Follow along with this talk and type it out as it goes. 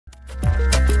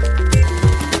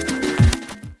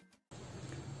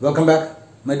Welcome back,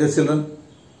 my dear children.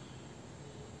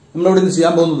 We will see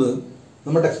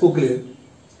our textbook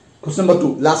question number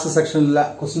 2. Last section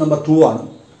question number 2.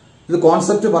 The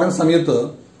concept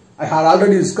I had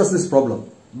already discussed this problem,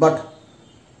 but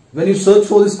when you search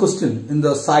for this question in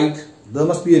the site, there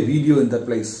must be a video in that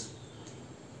place.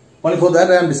 Only for that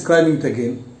I am describing it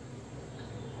again.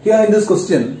 Here in this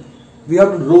question, we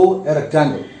have to draw a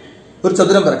rectangle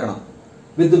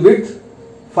with the width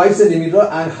 5 cm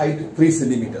and height 3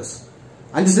 cm.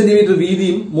 5 cm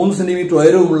വീതിയും 3 cm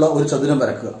ഉയരവുമുള്ള ഒരു ചതുരം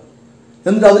വരയ്ക്കുക.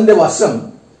 എന്നിട്ട് അതിന്റെ വശം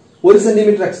 1 cm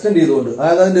extend ചെയ്തുകൊണ്ട്,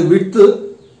 അതായത് അതിന്റെ വിഡ്ത്ത്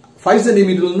 5 cm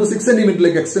ൽ നിന്ന് 6 cm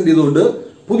ലേക്ക് എക്സ്റ്റെൻഡ് ചെയ്തുകൊണ്ട്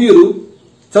പുതിയൊരു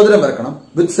ചതുരം വരക്കണം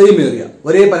വിത്ത് സെയിം ഏരിയ.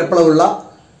 ഒരേ പരപ്പളവുള്ള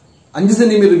 5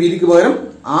 cm വീതിക്ക് പകരം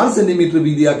 6 cm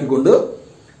വീതിയാക്കിക്കൊണ്ട്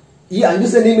ഈ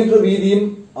 5 cm വീതിയും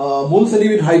 3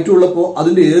 cm ഹൈറ്റും ഉള്ളപ്പോൾ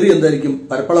അതിന്റെ ഏരിയ എന്തായിരിക്കും,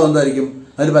 പരപ്പളവ് എന്തായിരിക്കും?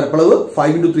 അതിന്റെ പരപ്പളവ്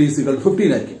 5 into 3 is equal to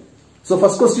 15 ആയിരിക്കും. So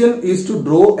first question is to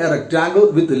draw a rectangle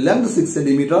with length 6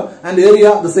 cm and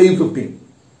area the same 15.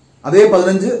 അതേ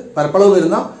 15 പരപ്പളവ്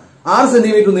വരുന്ന 6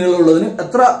 cm നീളമുള്ളതിന്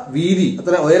എത്ര വീതി,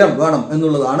 എത്ര ഉയരം വേണം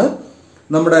എന്നുള്ളതാണ്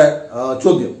നമ്മുടെ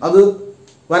ചോദ്യം. അത്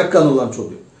വരക്കുക എന്നുള്ളതാണ്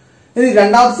ചോദ്യം. ഇനി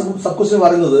രണ്ടാമത്തെ സബ് ക്വസ്റ്റ്യൻ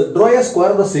പറയുന്നത് draw a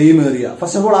square of the same area.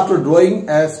 First of all, after drawing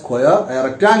a square, a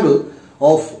rectangle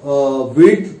of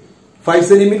width 5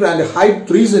 cm and height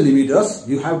 3 cm,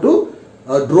 you have to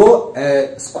draw a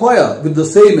square with the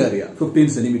same area 15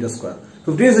 cm square.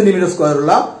 15 cm square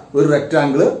ഉള്ള ഒരു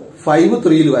rectangle 5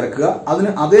 3 ൽ വരക്കുക. അതിന്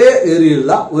അതേ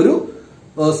ഏരിയയുള്ള ഒരു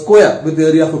square with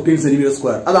area 15 cm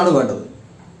square, അതാണ് വേണ്ടത്.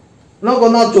 നമുക്ക്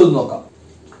ഒന്നാമത്തെ ചോദ്യം നോക്കാം.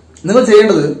 നിങ്ങൾ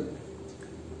ചെയ്യേണ്ടത്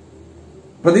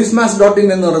pradeeshmaths.in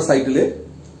എന്ന് പറയുന്ന സൈറ്റിൽ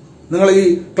നിങ്ങൾ ഈ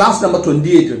ക്ലാസ് നമ്പർ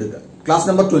 28 എടുക്കുക. ക്ലാസ്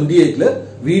നമ്പർ 28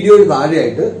 വീഡിയോയിൽ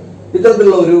താഴെയായിട്ട്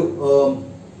ഇത്തരത്തിലുള്ള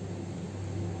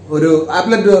ഒരു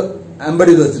ആപ്ലറ്റ് എംബഡ്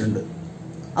ചെയ്ത് വെച്ചിട്ടുണ്ട്.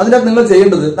 അതിനകത്ത് നിങ്ങൾ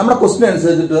ചെയ്യേണ്ടത് നമ്മുടെ ക്വസ്റ്റ്യൻ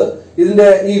അനുസരിച്ചിട്ട് ഇതിന്റെ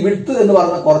ഈ വിഡ്ത്ത് എന്ന്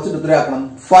പറഞ്ഞ കുറച്ചിട്ട് എത്രയാക്കണം,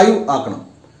 5 ആക്കണം.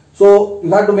 So you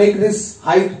have to make this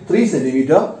height 3 cm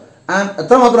and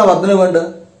എത്രമാത്രം വർദ്ധന വേണ്ടത്?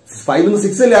 5 നിന്ന്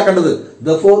 6 അല്ലേ ആക്കേണ്ടത്.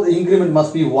 therefore the increment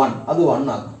must be 1. അത് 1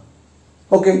 ആക്കണം.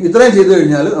 ഓക്കെ, ഇത്രയും ചെയ്തു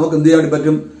കഴിഞ്ഞാൽ നമുക്ക് എന്ത് ചെയ്യാൻ വേണ്ടി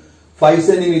പറ്റും? 5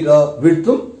 cm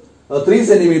വിഡ്ത്തും 3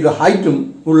 cm ഹൈറ്റും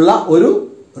ഉള്ള ഒരു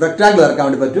റെക്ടാംഗിൾ ഇറക്കാൻ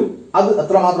വേണ്ടി പറ്റും. അത്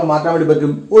എത്രമാത്രം മാറ്റാൻ വേണ്ടി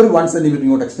പറ്റും? ഒരു 1 cm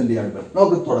ഇങ്ങോട്ട് എക്സ്റ്റെൻഡ് ചെയ്യാൻ വേണ്ടി പറ്റും.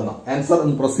 നമുക്ക് തുടങ്ങാം. ആൻസർ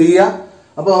ഒന്ന് പ്രസ് ചെയ്യുക.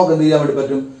 അപ്പൊ നമുക്ക് എന്ത് ചെയ്യാൻ വേണ്ടി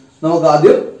പറ്റും? നമുക്ക്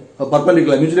ആദ്യം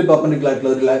പെർപെൻഡിക്കുലർ, മ്യൂച്വലി പെർപെൻഡിക്കുലർ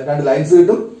ആയിട്ടുള്ള രണ്ട് ലൈൻസ്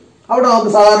കിട്ടും. അവിടെ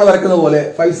നമുക്ക് സാധാരണ വരയ്ക്കുന്ന പോലെ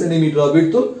 5 cm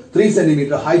വിഡ്ത്തും 3 cm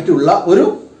ഹൈറ്റും ഉള്ള ഒരു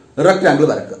റെക്ടാംഗിൾ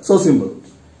വരയ്ക്കുക. So simple.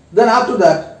 Then after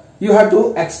that you have to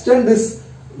extend this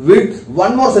width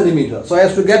 1 more centimeter so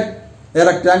as to get a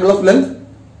rectangle of length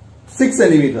 6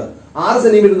 cm. 6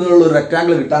 cm എന്നുള്ള ഒരു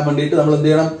റെക്ടാംഗിൾ കിട്ടാൻ വേണ്ടിയിട്ട് നമ്മൾ എന്ത്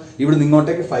ചെയ്യണം? ഇവിടെ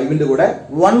നിങ്ങോട്ടേക്ക് 5ന്റെ കൂടെ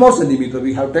 1 more centimeter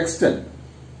we have to extend.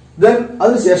 Then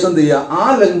അതിനുശേഷം എന്ത് ചെയ്യുക? ആ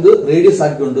ലെങ്ത് റേഡിയസ്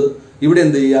ആക്കിക്കൊണ്ട് ഇവിടെ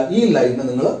എന്ത് ചെയ്യുക? ഈ ലൈനിനെ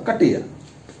നിങ്ങൾ കട്ട് ചെയ്യുക.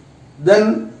 Then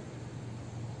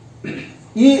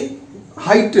ഈ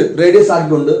ഹൈറ്റ് റേഡിയസ്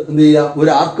ആക്കിക്കൊണ്ട് എന്ത് ചെയ്യുക?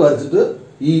 ഒരു ആർക്ക് വരച്ചിട്ട്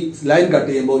ഈ ലൈൻ കട്ട്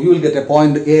ചെയ്യുമ്പോൾ you will get a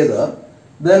point A there.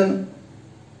 Then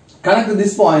connect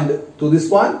this point to this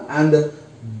point and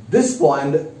this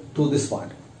point to this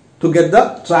point to get the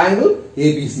triangle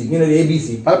ABC. ഇങ്ങനെ ഒരു ABC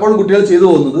പലപ്പോഴും കുട്ടികൾ ചെയ്തു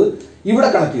പോകുന്നത് ഇവിടെ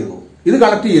കണക്ട് ചെയ്തു. ഇത്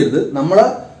കണക്ട് ചെയ്യരുത്. നമ്മൾ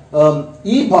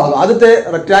ഈ ഭാഗം, ആദ്യത്തെ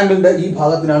റെക്ടാംഗിളിന്റെ ഈ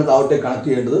ഭാഗത്തിനാണ് താഴോട്ടെ കണക്ട്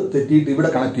ചെയ്യേണ്ടത്. തെറ്റിയിട്ട് ഇവിടെ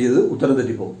കണക്ട് ചെയ്ത് ഉത്തരം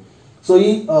തെറ്റിപ്പോകും. സോ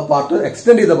ഈ പാർട്ട്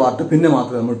എക്സ്റ്റെൻഡ് ചെയ്ത പാർട്ട് പിന്നെ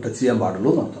മാത്രമേ നമ്മൾ ടച്ച് ചെയ്യാൻ പാടുള്ളൂ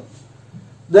എന്നർത്ഥം.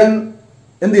 ദെൻ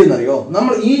എന്ത് ചെയ്യുന്നറിയോ?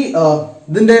 നമ്മൾ ഈ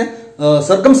ഇതിന്റെ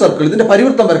സർക്കം സർക്കിൾ, ഇതിന്റെ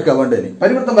പരിവൃത്തം വരയ്ക്കാൻ വേണ്ടി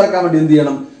പരിവൃത്തം വരയ്ക്കാൻ വേണ്ടി എന്ത്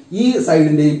ചെയ്യണം? ഈ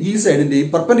സൈഡിന്റെയും ഈ സൈഡിന്റെയും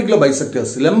പെർപെൻഡിക്കുലർ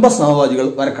ബൈസെക്ടേഴ്സ്, ലംബ സമവാചികൾ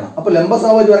വരക്കണം. അപ്പൊ ലംബ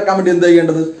സമവാചി വരക്കാൻ വേണ്ടി എന്താ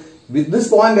ചെയ്യേണ്ടത്? With this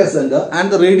point as center and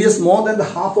the radius more than the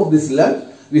half of this length,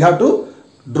 we have to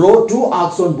draw 2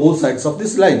 arcs on both sides of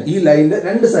this line. ഈ ലൈനിന്റെ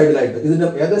രണ്ട് സൈഡിലായിട്ട്, ഇതിന്റെ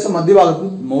ഏകദേശം മധ്യഭാഗത്തും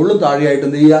മുകളിലും താഴെയായിട്ട്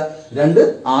എന്ത് ചെയ്യുക? രണ്ട്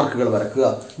ആർക്കുകൾ വരക്കുക.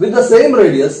 With the same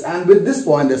radius and with this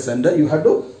point as center, you have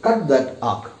to cut that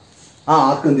arc. ആ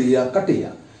ആർക്ക് എന്ത് ചെയ്യുക? കട്ട്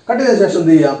ചെയ്യുക. കട്ട് ചെയ്ത ശേഷം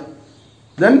എന്ത് ചെയ്യാം?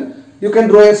 Then you can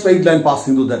draw a straight line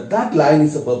passing through that. That line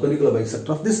is a perpendicular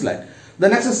bisector of this line. The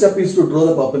next step is to draw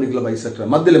the perpendicular bisector.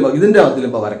 മധ്യലംബ, ഇതിന്റെ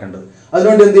മധ്യലംബ വരക്കേണ്ടത്.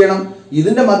 അതിനുവേണ്ടി എന്ത് ചെയ്യണം?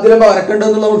 ഇതിന്റെ മധ്യലംബ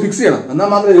വരക്കേണ്ടതെന്ന് നമ്മൾ ഫിക്സ് ചെയ്യണം. എന്നാൽ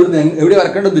മാത്രമേ ഇവിടുന്ന് എവിടെ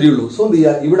വരക്കേണ്ടത് തിരിയുള്ളൂ. സോ എന്ത്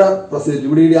ചെയ്യുക? ഇവിടെ പ്രസ് ചെയ്തിട്ട്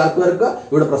ഇവിടെ ആർക്ക് വരക്കുക,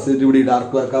 ഇവിടെ പ്രസ് ചെയ്തിട്ട് ഇവിടെ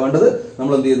ആർക്ക് വരക്കാൻ വേണ്ടത്.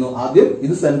 നമ്മൾ എന്ത് ചെയ്യുന്നു? ആദ്യം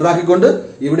ഇത് സെന്റർ ആക്കിക്കൊണ്ട്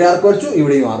ഇവിടെ ആർക്ക് വരച്ചു,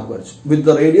 ഇവിടെയും ആർക്ക് വരച്ചു. With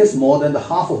the radius more than the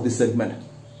half of this segment.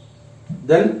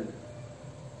 Then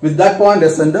with that point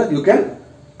as center, you can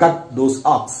cut those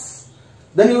arcs.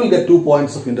 Then you will get 2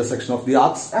 points of intersection of the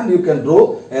arcs and you can draw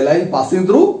a line passing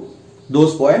through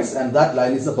those points, and that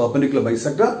line is the perpendicular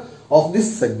bisector of this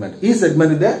segment. ഈ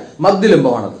സെഗ്മെന്റിന്റെ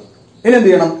മധ്യലംബമാണത്. ഇനി എന്ത്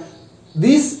ചെയ്യണം?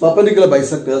 these perpendicular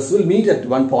bisectors will meet at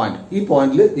one point. This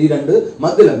point il ee rendu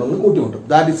madhyalangal kootimutum.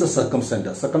 That is a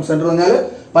circumcenter. Circumcenter ennaal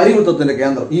parivruttathinte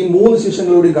kendram. Ee moonu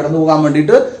ശിഷ്യങ്ങളോടും കടന്നു പോകാൻ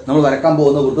വേണ്ടിയിട്ട് നമ്മൾ വരക്കാൻ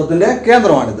പോകുന്ന വൃത്തത്തിന്റെ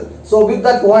കേന്ദ്രമാണിത്. So with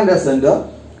that point as center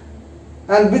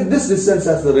and with this distance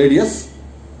as the radius,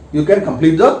 you can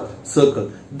complete the circle.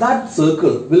 That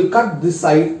circle will cut this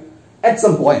side at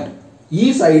some point. ഈ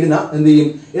സൈഡിനെ എന്ത് ചെയ്യും,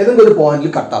 ഏതെങ്കിലും ഒരു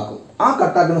പോയിന്റിൽ കട്ടാക്കും. ആ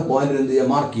കട്ടാക്കുന്ന പോയിന്റിൽ എന്ത്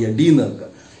ചെയ്യുക, മാർക്ക് ചെയ്യുക, ഡി എന്ന് വെക്കുക.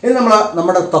 ഇനി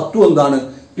നമ്മുടെ തത്വം എന്താണ്?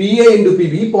 P A into P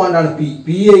B, ഈ പോയിന്റ് ആണ് P.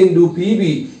 P A into P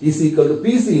B is equal to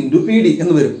P C into P D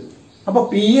എന്ന് വരും. അപ്പൊ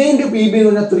P A into P B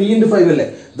എന്ന് പറഞ്ഞാൽ 3 × 5 അല്ലേ?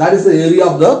 That is the area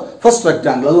of the first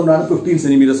rectangle. അതുകൊണ്ടാണ് 15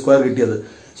 cm² കിട്ടിയത്.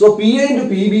 So P A into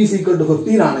P B is equal to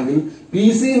 15 ആണെങ്കിൽ P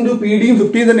C into P ഡിയും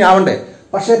 15 തന്നെ ആവണ്ടേ?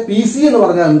 പക്ഷെ പി സി എന്ന്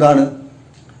പറഞ്ഞാൽ എന്താണ്?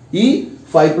 ഈ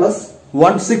 5 +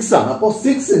 1 6 ആണ്. അപ്പോൾ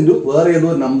 6 ഇൻറ്റു വേറെ ഏതോ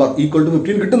നമ്പർ ഈക്വൽ ടു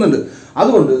 15 കിട്ടുന്നുണ്ട്.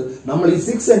 അതുകൊണ്ട് നമ്മൾ ഈ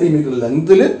 6 cm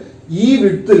ലെങ്തിൽ ഈ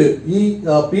വിഡ്ത്തില്, ഈ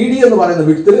പി ഡി എന്ന് പറയുന്ന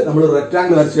വിഡ്ത്തില് നമ്മൾ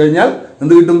റെക്ടാംഗിൾ വരച്ചു കഴിഞ്ഞാൽ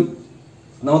എന്ത് കിട്ടും?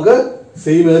 നമുക്ക്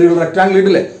സെയിം ഏരിയയുള്ള റെക്ടാംഗിൾ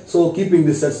കിട്ടില്ലേ? So keeping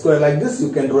this set square like this, you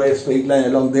can draw A straight line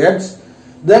along the edge.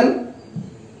 Then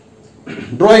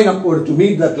drawing upward to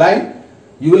meet that line,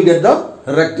 you will get the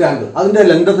rectangle. അതിന്റെ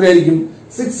length എത്രയായിരിക്കും?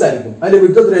 6 ആയിരിക്കും. അതിന്റെ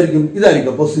width എത്രയായിരിക്കും?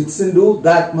 ഇതായിരിക്കും. അപ്പോൾ 6 into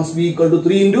that must be equal to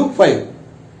 3 into 5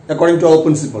 according to our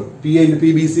principle. PA into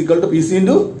PB is equal to PC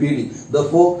into PD.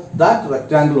 Therefore, that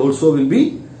rectangle also will be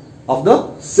of the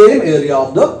same area of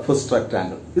the first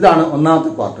rectangle. ഇതാണ്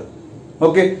ഒന്നാമത്തെ part.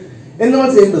 Okay, ഇനി നമ്മൾ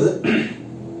ചെയ്യുന്നത്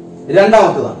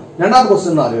രണ്ടാമത്തേതാണ്. രണ്ടാമത്തെ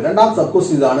question എന്ന് പറയുന്നത്, രണ്ടാമത്തെ sub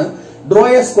question ഇതാണ്, draw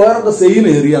A square of the same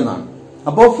area എന്നാണ്.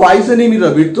 അപ്പോൾ 5 cm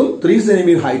വിഡ്ത്തും 3 cm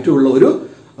ഹൈറ്റും ഉള്ള ഒരു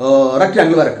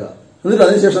റെക്ടാംഗിൾ വരക്കുക. എന്നിട്ട്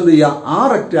അതിനുശേഷം എന്ത് ചെയ്യുക, ആ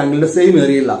റെക്ടാംഗിളിന്റെ സെയിം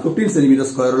ഏരിയയില്ല 15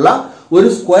 cm² ഉള്ള ഒരു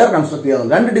സ്ക്വയർ കൺസ്ട്രക്ട് ചെയ്യാം.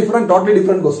 രണ്ട് ടോട്ടലി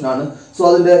ഡിഫറെന്റ് ക്വസ്റ്റ്യൻ ആണ്. സോ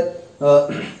അതിന്റെ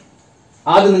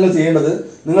ആദ്യം നിങ്ങൾ ചെയ്യേണ്ടത്,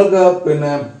 നിങ്ങൾക്ക്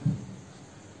പിന്നെ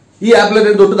ഈ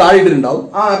ആപ്ലേറ്റിന് തൊട്ട് താഴെ ഇട്ടിട്ടുണ്ടാവും.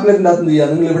 ആ ആപ്ലേറ്റിന്റെ അകത്ത് എന്ത് ചെയ്യുക,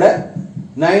 നിങ്ങൾ ഇവിടെ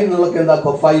 9 എന്നുള്ളതൊക്കെ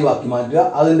എന്താക്കുക, 5 ആക്കി മാറ്റുക.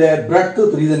 അതിന്റെ ബ്രെഡ്ത്ത്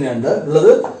 3 തന്നെയാണ്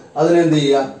ഉള്ളത്. അതിനെ എന്ത്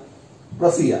ചെയ്യുക,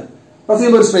 പ്രസ് ചെയ്യുക. പ്രസ്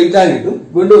ചെയ്യുമ്പോൾ ഒരു സ്ട്രെയിറ്റ് ലൈൻ കിട്ടും.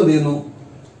 വീണ്ടും എന്ത് ചെയ്യുന്നു,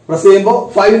 പ്രസ് ചെയ്യുമ്പോൾ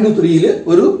 5 × 3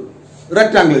 ഒരു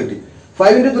റെക്ടാംഗിൾ കിട്ടി.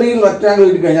 5 × 3 റെക്ടാംഗിൾ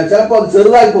കിട്ടി കഴിഞ്ഞാൽ ചിലപ്പോൾ അത്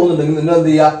ചെറുതായി പോകുന്നുണ്ടെങ്കിൽ നിങ്ങൾ എന്ത്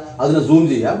ചെയ്യുക, അതിനെ സൂം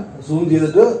ചെയ്യാം. സൂം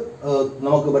ചെയ്തിട്ട്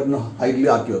നമുക്ക് പറ്റുന്ന ഹൈറ്റിൽ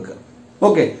ആക്കി വെക്കുക.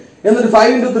 ഓക്കെ, എന്നിട്ട്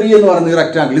 5 × 3 എന്ന് പറയുന്ന ഈ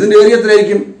റെക്ടാംഗിൾ, ഇതിന്റെ ഏരിയ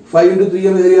എത്രയായിരിക്കും? 5 × 3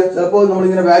 എന്ന ഏരിയ ചിലപ്പോൾ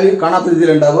നമ്മളിങ്ങനെ വാല്യൂ കാണാത്ത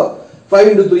രീതിയിൽ ഉണ്ടാവുക.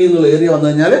 5 × 3 എന്നുള്ള ഏരിയ വന്നു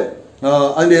കഴിഞ്ഞാൽ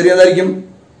അതിന്റെ ഏരിയ എന്തായിരിക്കും?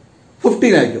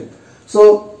 15 ആയിരിക്കും. സോ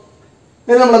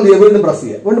നമ്മൾ എന്ത് ചെയ്യുക, വീണ്ടും പ്രസ്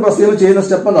ചെയ്യുക. വീണ്ടും പ്രസ് ചെയ്യുമ്പോൾ ചെയ്യുന്ന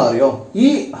സ്റ്റെപ്പ് എന്താ അറിയോ, ഈ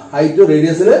ഹൈറ്റ്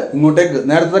റേഡിയസിൽ ഇങ്ങോട്ടേക്ക്,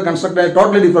 നേരത്തെ കൺസ്ട്രക്ട്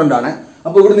ടോട്ടലി ഡിഫറെന്റ് ആണ്.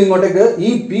 അപ്പൊ ഇവിടുന്ന് ഇങ്ങോട്ടേക്ക് ഈ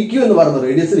പി ക്യു എന്ന് പറയുന്ന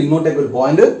റേഡിയസിൽ ഇങ്ങോട്ടേക്ക് ഒരു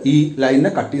പോയിന്റ്, ഈ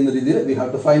ലൈനിനെ കട്ട് ചെയ്യുന്ന രീതിയിൽ we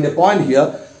have to find A point here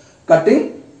cutting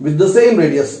with the same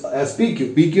radius as P Q.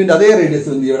 P ക്യുവിന്റെ അതേ റേഡിയസ്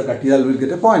എന്ത് ചെയ്യുക, കട്ട് ചെയ്താൽ will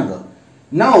get A point.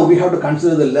 Now we have to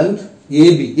consider the length A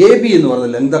B. A B എന്ന്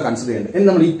പറയുന്ന length consider ചെയ്യേണ്ടത്. ഇനി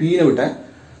നമ്മൾ ഈ പീനെ വിട്ടെ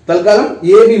തൽക്കാലം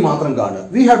എ ബി മാത്രം കാണുക.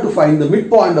 We have to find the mid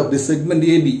point of this segment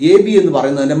A B. A B എന്ന്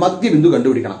പറയുന്നതിന്റെ മധ്യബിന്ദു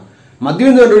കണ്ടുപിടിക്കണം.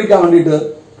 മധ്യബിന്ദു കണ്ടുപിടിക്കാൻ വേണ്ടിയിട്ട്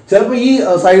ചിലപ്പോൾ ഈ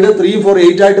സൈഡ് 3, 4,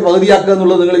 8 ആയിട്ട് പകുതിയാക്കുക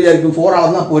എന്നുള്ളത് നിങ്ങൾ വിചാരിക്കും 4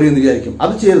 അളന്നാൽ പോരെ എന്ന് വിചാരിക്കും.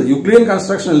 അത് ചെയ്യരുത്. യൂക്ലിഡിയൻ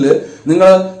കൺസ്ട്രക്ഷനിൽ നിങ്ങൾ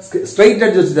സ്ട്രെയിറ്റ്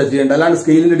എഡ്ജ് വെച്ചിട്ട് ചെയ്യേണ്ട, അല്ലാണ്ട്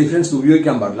സ്കെയിലിന്റെ ഡിഫറൻസ്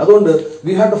ഉപയോഗിക്കാൻ പാടില്ല. അതുകൊണ്ട്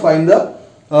we have to find the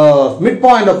mid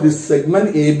point of this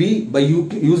segment A B by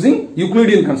using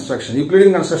Euclidean construction.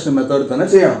 Euclidean construction method തന്നെ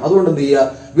ചെയ്യണം. അതുകൊണ്ട് എന്ത് ചെയ്യുക,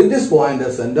 with this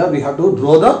point centre we have to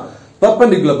draw the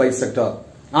perpendicular bisector.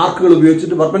 ആർക്കുകൾ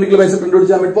ഉപയോഗിച്ചിട്ട് പെർപെൻഡിക്കുലർ ബൈസെക്ടർ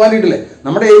കണ്ടുപിടിച്ചാൽ mid point കിട്ടില്ലേ?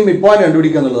 നമ്മുടെ ഈ മിഡ് പോയിന്റ്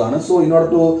കണ്ടുപിടിക്കുക എന്നുള്ളതാണ്. So in order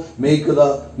to make the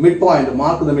mid point,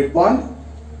 mark the mid point,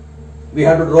 we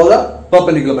have to draw the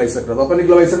perpendicular bisector.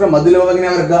 Perpendicular bisector മധ്യലോകം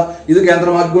എങ്ങനെയാണ് വരക്കുക? ഇത്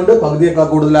കേന്ദ്രമാക്കിക്കൊണ്ട് പകുതിയേക്കാൾ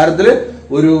കൂടുതൽ ആരത്തിൽ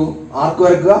ഒരു ആർക്ക്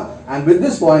വരക്കുക. And with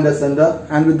this point as center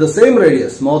and with the same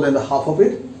radius more than the half of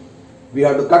it, we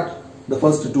have to cut the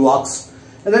first 2 arcs,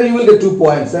 and then you will get 2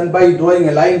 points, and by drawing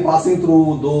a line passing through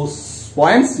those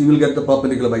points you will get the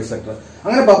perpendicular bisector.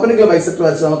 അങ്ങനെ perpendicular bisector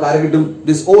വെച്ച് നമുക്ക് ആരെ കിട്ടും?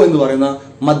 This O എന്ന് പറയുന്ന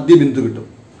മധ്യബിന്ദു കിട്ടും.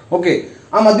 Okay,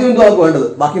 ആ മധ്യബിന്ദു നമുക്ക് വേണ്ടത്,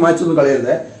 ബാക്കി മാറ്റൊന്നും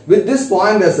കളയരുത്. With this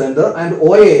point as center and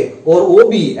OA or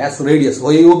OB as radius.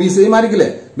 OA OB same ആയിരിക്കില്ലേ?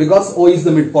 Because O is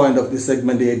the midpoint of this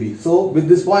segment AB. So with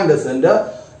this point as center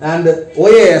and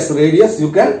OA as radius, you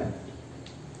can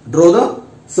draw the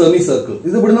semicircle.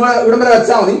 ഇത് ഇവിടം വരെ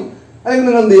വെച്ചാൽ മതി, അല്ലെങ്കിൽ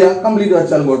നിങ്ങൾ എന്ത് ചെയ്യുക, complete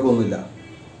വെച്ചാലും കുഴപ്പമൊന്നുമില്ല.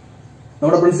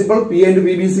 നമ്മുടെ principal P into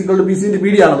B B C equal to P C into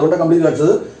P D ആണ്. അതുകൊണ്ട് കംപ്ലീറ്റ്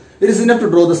വരച്ചത്. It is enough to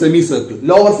draw the semi circle.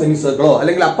 Lower semi സർക്കിളോ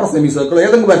അല്ലെങ്കിൽ അപ്പർ സെമി സർക്കിളോ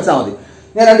ഏതെങ്കിലും വരച്ചാൽ മതി.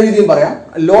 ഞാൻ രണ്ട് രീതിയും പറയാം.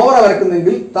 ലോവർ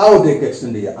വരക്കുന്നെങ്കിൽ താവോട്ടേക്ക്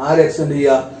എക്സ്റ്റെൻഡ് ചെയ്യുക. ആരെ എക്സ്റ്റെൻഡ്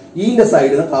ചെയ്യുക? ഈന്റെ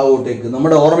സൈഡിന് താവോട്ടേക്ക്.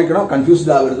 നമ്മുടെ ഓർമ്മിക്കണം,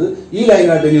 കൺഫ്യൂസ്ഡ് ആവരുത്. ഈ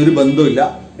ലൈനായിട്ട് ഇനി ഒരു ബന്ധമില്ല.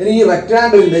 ഇനി ഈ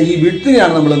റെക്ടാംഗിളിന്റെ ഈ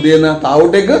വിഡ്ത്തിനെയാണ് നമ്മൾ എന്ത് ചെയ്യുന്നത്?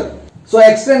 താവോട്ടേക്ക്. So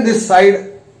extend this side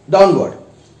downward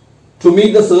to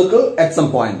meet the circle at some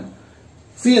point.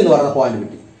 C എന്ന് പറയുന്ന പോയിന്റ്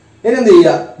കിട്ടി. ഇനി എന്ത്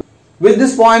ചെയ്യുക? With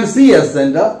this point C as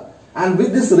center and with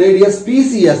this radius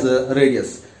PC as a radius.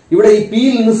 ഇവിടെ ഈ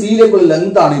പിയിൽ നിന്ന് സിയിലേക്കുള്ള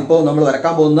ലെങ്ത് ആണ് ഇപ്പോൾ നമ്മൾ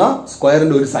വരക്കാൻ പോകുന്ന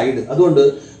സ്ക്വയറിന്റെ ഒരു സൈഡ്. അതുകൊണ്ട്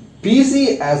PC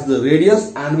as the radius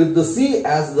and with the C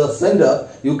as the center,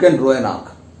 you can draw an arc.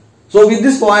 So with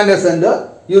this point as center,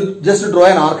 you just draw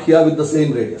an arc here with the same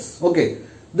radius. Okay.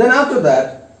 Then after that,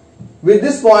 with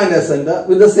this point as center,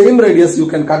 with the same radius, you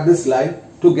can cut this line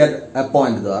to get a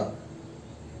point there.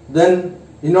 Then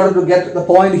in order to get the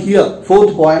point here,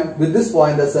 fourth point, with this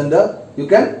point as center, you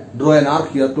can draw an arc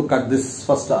here to cut this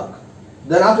first arc.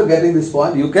 Then after getting this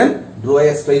point, you can draw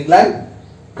a straight line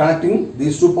connecting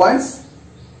these 2 points.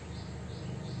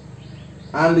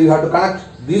 And you have to connect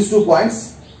these 2 points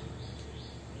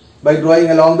by drawing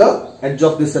along the edge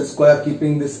of this set square,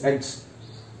 keeping this edge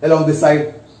along this side.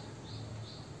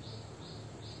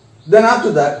 Then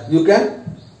after that, you can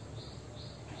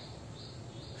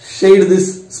shade this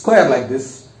square like this.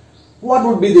 What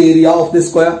would be the area of this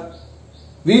square?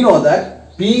 We know that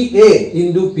PA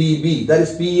into PB, that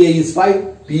is PA is 5,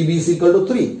 PB is equal to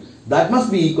 3. That must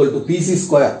be equal to PC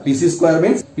square. PC square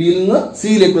means P യിൽ നിന്ന്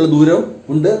സിയിലേക്കുള്ള ദൂരം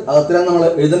ഉണ്ട്. അത്രയും നമ്മൾ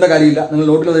എഴുതേണ്ട കാര്യമില്ല, നിങ്ങൾ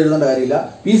നോട്ടിൽ എഴുതേണ്ട കാര്യമില്ല.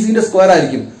 PC ന്റെ സ്ക്വയർ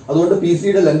ആയിരിക്കും. അതുകൊണ്ട് PC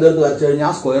യുടെ ലെങ്ത് എടുത്ത് വരച്ചു കഴിഞ്ഞാൽ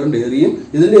ആ സ്ക്വയറിന്റെ ഏരിയയും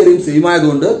ഇതിന്റെ ഏരിയയും സെയിം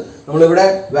ആയതുകൊണ്ട് നമ്മളിവിടെ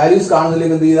വാല്യൂസ്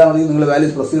കാണുന്നില്ലെങ്കിൽ എന്ത് ചെയ്താൽ മതി, നിങ്ങൾ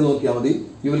വാല്യൂസ് പ്രസ് ചെയ്ത് നോക്കിയാൽ മതി.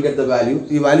 You will get the value.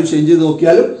 ഈ വാല്യൂ ചേഞ്ച് ചെയ്ത്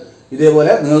നോക്കിയാലും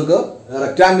ഇതേപോലെ നിങ്ങൾക്ക്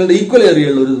റെക്ടാംഗിളിന്റെ ഈക്വൽ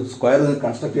ഏരിയയുള്ള ഒരു സ്ക്വയർ നിങ്ങൾക്ക്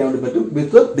കൺസ്ട്രക്ട് ചെയ്യാൻ വേണ്ടി പറ്റും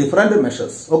വിത്ത് ഡിഫറെന്റ്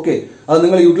മെഷേഴ്സ്. ഓക്കെ, അത്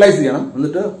നിങ്ങൾ യൂട്ടിലൈസ് ചെയ്യണം,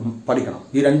 എന്നിട്ട് പഠിക്കണം.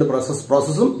 ഈ രണ്ട്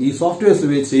പ്രോസസ്സും ഈ സോഫ്റ്റ്വെയർസ്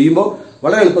ഉപയോഗിച്ച് ചെയ്യുമ്പോൾ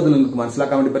വളരെ എളുപ്പത്തിൽ നിങ്ങൾക്ക്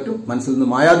മനസ്സിലാക്കാൻ വേണ്ടി പറ്റും, മനസ്സിൽ നിന്ന്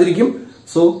മായാതിരിക്കും.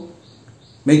 So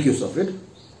make use of it.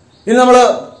 ഇനി നമ്മൾ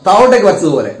താവോട്ടേക്ക്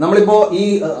വച്ചതുപോലെ നമ്മളിപ്പോ ഈ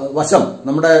വശം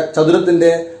നമ്മുടെ ചതുരത്തിന്റെ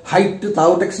ഹൈറ്റ്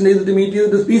താവോട്ട് എക്സ്റ്റെൻഡ് ചെയ്തിട്ട് മീറ്റ്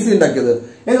ചെയ്തിട്ട് PC ഉണ്ടാക്കിയത്.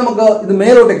 ഇനി നമുക്ക് ഇത്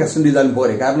മേലോട്ടേക്ക് എക്സ്റ്റെൻഡ് ചെയ്താലും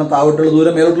പോരെ, കാരണം താവോട്ടുള്ള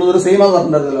ദൂരം മേലോട്ടുള്ള ദൂരം സെയിം ആണെന്ന്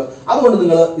പറഞ്ഞിട്ടുണ്ടല്ലോ. അതുകൊണ്ട്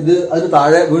നിങ്ങൾ ഇത് അതിന്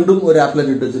താഴെ വീണ്ടും ഒരു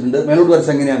ആപ്ലെറ്റ് ഇട്ട് വെച്ചിട്ടുണ്ട്. മേലോട്ട്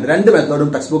വരച്ച് എങ്ങനെയാണ് 2 മെത്തേഡും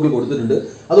ടെക്സ്റ്റ് ബുക്കിൽ കൊടുത്തിട്ടുണ്ട്.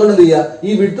 അതുകൊണ്ട് എന്ത് ചെയ്യുക,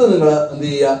 ഈ വിഡ്ത്ത് നിങ്ങൾ എന്ത്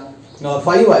ചെയ്യുക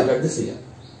 5 ആയിട്ട് അഡ്ജസ്റ്റ് ചെയ്യുക,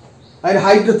 അതിന്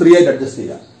ഹൈറ്റ് 3 ആയിട്ട് അഡ്ജസ്റ്റ്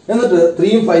ചെയ്യുക. എന്നിട്ട്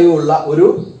 3ഉം 5ഉം ഉള്ള ഒരു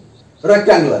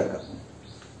റെക്ടാംഗിൾ വരക്കുക.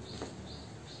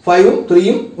 5ഉം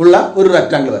 3ഉം ഉള്ള ഒരു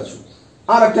റെക്ടാംഗിൾ വരച്ചു.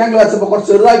 ആ റെക്ടാംഗിൾ വരച്ചപ്പോൾ കുറച്ച്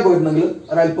ചെറുതായി പോയിട്ടുണ്ടെങ്കിൽ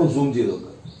ഒരല്പം സൂം ചെയ്ത് നോക്കുക.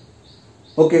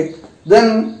 ഓക്കെ, ദെൻ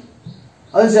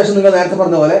അതിനുശേഷം നിങ്ങൾ നേരത്തെ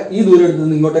പറഞ്ഞ പോലെ ഈ ദൂരം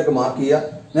എടുത്ത് ഇങ്ങോട്ടേക്ക് മാർക്ക് ചെയ്യുക.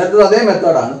 നേരത്തെ അതേ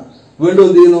മെത്തേഡാണ്. വീണ്ടും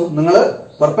എന്ത് ചെയ്യുന്നു, നിങ്ങൾ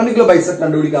പെർപെൻഡിക്കുലർ ബൈസെക്ടർ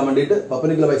കണ്ടുപിടിക്കാൻ വേണ്ടിയിട്ട്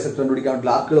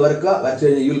ആർക്കുകൾ വരക്കുക. വരച്ചു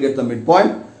കഴിഞ്ഞാൽ you will get the mid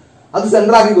point. അത്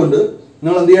സെന്റർ ആക്കിക്കൊണ്ട്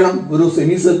നിങ്ങൾ എന്ത് ചെയ്യണം, ഒരു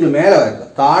സെമി സർക്കിൾ മേലെ വരക്കുക.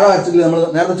 താഴെ വരച്ചിട്ട് നമ്മൾ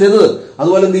നേരത്തെ ചെയ്തത്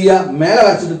അതുപോലെ എന്ത് ചെയ്യുക, മേലെ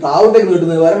വരച്ചിട്ട് താഴോട്ടേക്ക്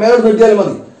നീട്ടുന്നത് വരെ മേലോട്ട് നീട്ടിയാലും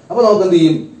മതി. അപ്പൊ നമുക്ക് എന്ത്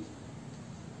ചെയ്യും,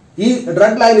 ഈ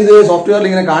ഡ്രഗ് ലൈൻ ഇത് സോഫ്റ്റ്വെയറിൽ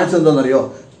ഇങ്ങനെ കാണിച്ചത് എന്താണെന്നറിയോ,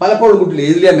 പലപ്പോഴും കുട്ടികൾ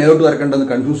ഏതിലെയാ മേലോട്ട് വരക്കേണ്ടതെന്ന്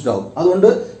കൺഫ്യൂസ്ഡ് ആവും. അതുകൊണ്ട്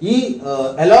ഈ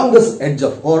along this edge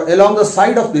of or along the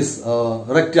side of this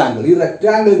rectangle, ഈ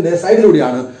റെക്ടാംഗിളിന്റെ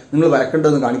സൈഡിലൂടെയാണ് നിങ്ങൾ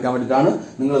വരക്കേണ്ടതെന്ന് കാണിക്കാൻ വേണ്ടിയിട്ടാണ്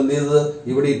നിങ്ങൾ എന്ത് ചെയ്തത്,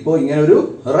 ഇവിടെ ഇപ്പോൾ ഇങ്ങനെ ഒരു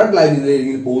റെഡ് ലൈൻ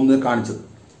ഇതിലേക്ക് പോകുന്നത് കാണിച്ചത്.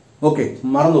 ഓക്കെ,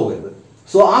 മറന്നു പോകരുത്.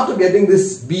 So after getting this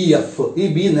BF,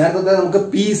 ഈ B നേരത്തെ നമുക്ക്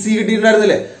PC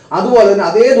കിട്ടിയിട്ടുണ്ടായിരുന്നില്ലേ, അതുപോലെ തന്നെ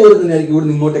അതേ ദൂരത്തിന് ആയിരിക്കും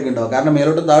ഇവിടെ ഇങ്ങോട്ടേക്ക് ഉണ്ടാവും, കാരണം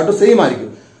മേലോട്ടും താഴോട്ടും സെയിം ആയിരിക്കും.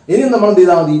 ഇനി നമ്മൾ എന്ത്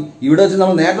ചെയ്താൽ മതി, ഇവിടെ വെച്ച്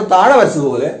നമ്മൾ നേരത്തെ താഴെ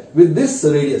വരച്ചതുപോലെ വിത്ത് ദിസ്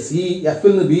റേഡിയസ്, ഈ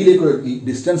Fൽ നിന്ന് Bയിലേക്കുള്ള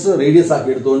ഡിസ്റ്റൻസ് റേഡിയസ്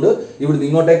ആക്കി എടുത്തുകൊണ്ട് ഇവിടെ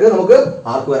ഇങ്ങോട്ടേക്ക് നമുക്ക്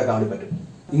ആർക്ക് വരക്കാൻ വേണ്ടി പറ്റും.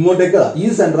 ഇങ്ങോട്ടേക്ക് ഈ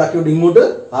സെന്റർ ആക്കിയിട്ട് ഇങ്ങോട്ട്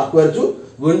ആർക്ക് വരച്ചു,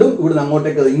 വീണ്ടും ഇവിടുന്ന്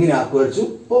അങ്ങോട്ടേക്ക് ഇങ്ങനെ ആർക്ക് വരച്ചു.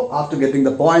 അപ്പോൾ after getting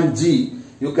the point G,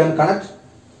 you can connect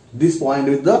this point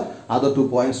with the other 2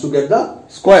 points to get the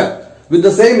square with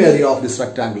the same area of this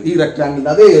rectangle. ഈ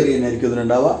റെക്ടാംഗിളിന്റെ അതേ ഏരിയ ആയിരിക്കും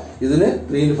ഇതിനുണ്ടാവുക. ഇതിന്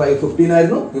 3 into 5 15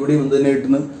 ആയിരുന്നു, ഇവിടെ തന്നെ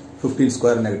കിട്ടുന്നത് 15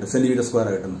 സ്ക്വയറിനെ കിട്ടും, സെന്റിമീറ്റർ സ്ക്വയർ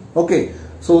കിട്ടുന്നത്. Okay,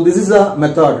 so this is A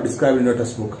method describe in your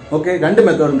text book. Okay, 2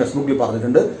 മെത്തേഡും text ബുക്കിൽ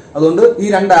പറഞ്ഞിട്ടുണ്ട്. അതുകൊണ്ട് ഈ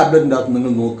 2 ആപ്ലെറ്റിന്റെ അകത്ത്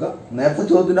നിങ്ങൾ നോക്കുക. നേരത്തെ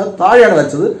ചോദ്യത്തിന്റെ അകത്ത് താഴെയാണ്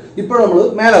വെച്ചത്, ഇപ്പോൾ നമ്മൾ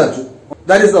മേലെ വെച്ചു.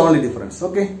 That is the only difference.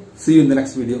 Okay, see you in the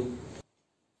next video.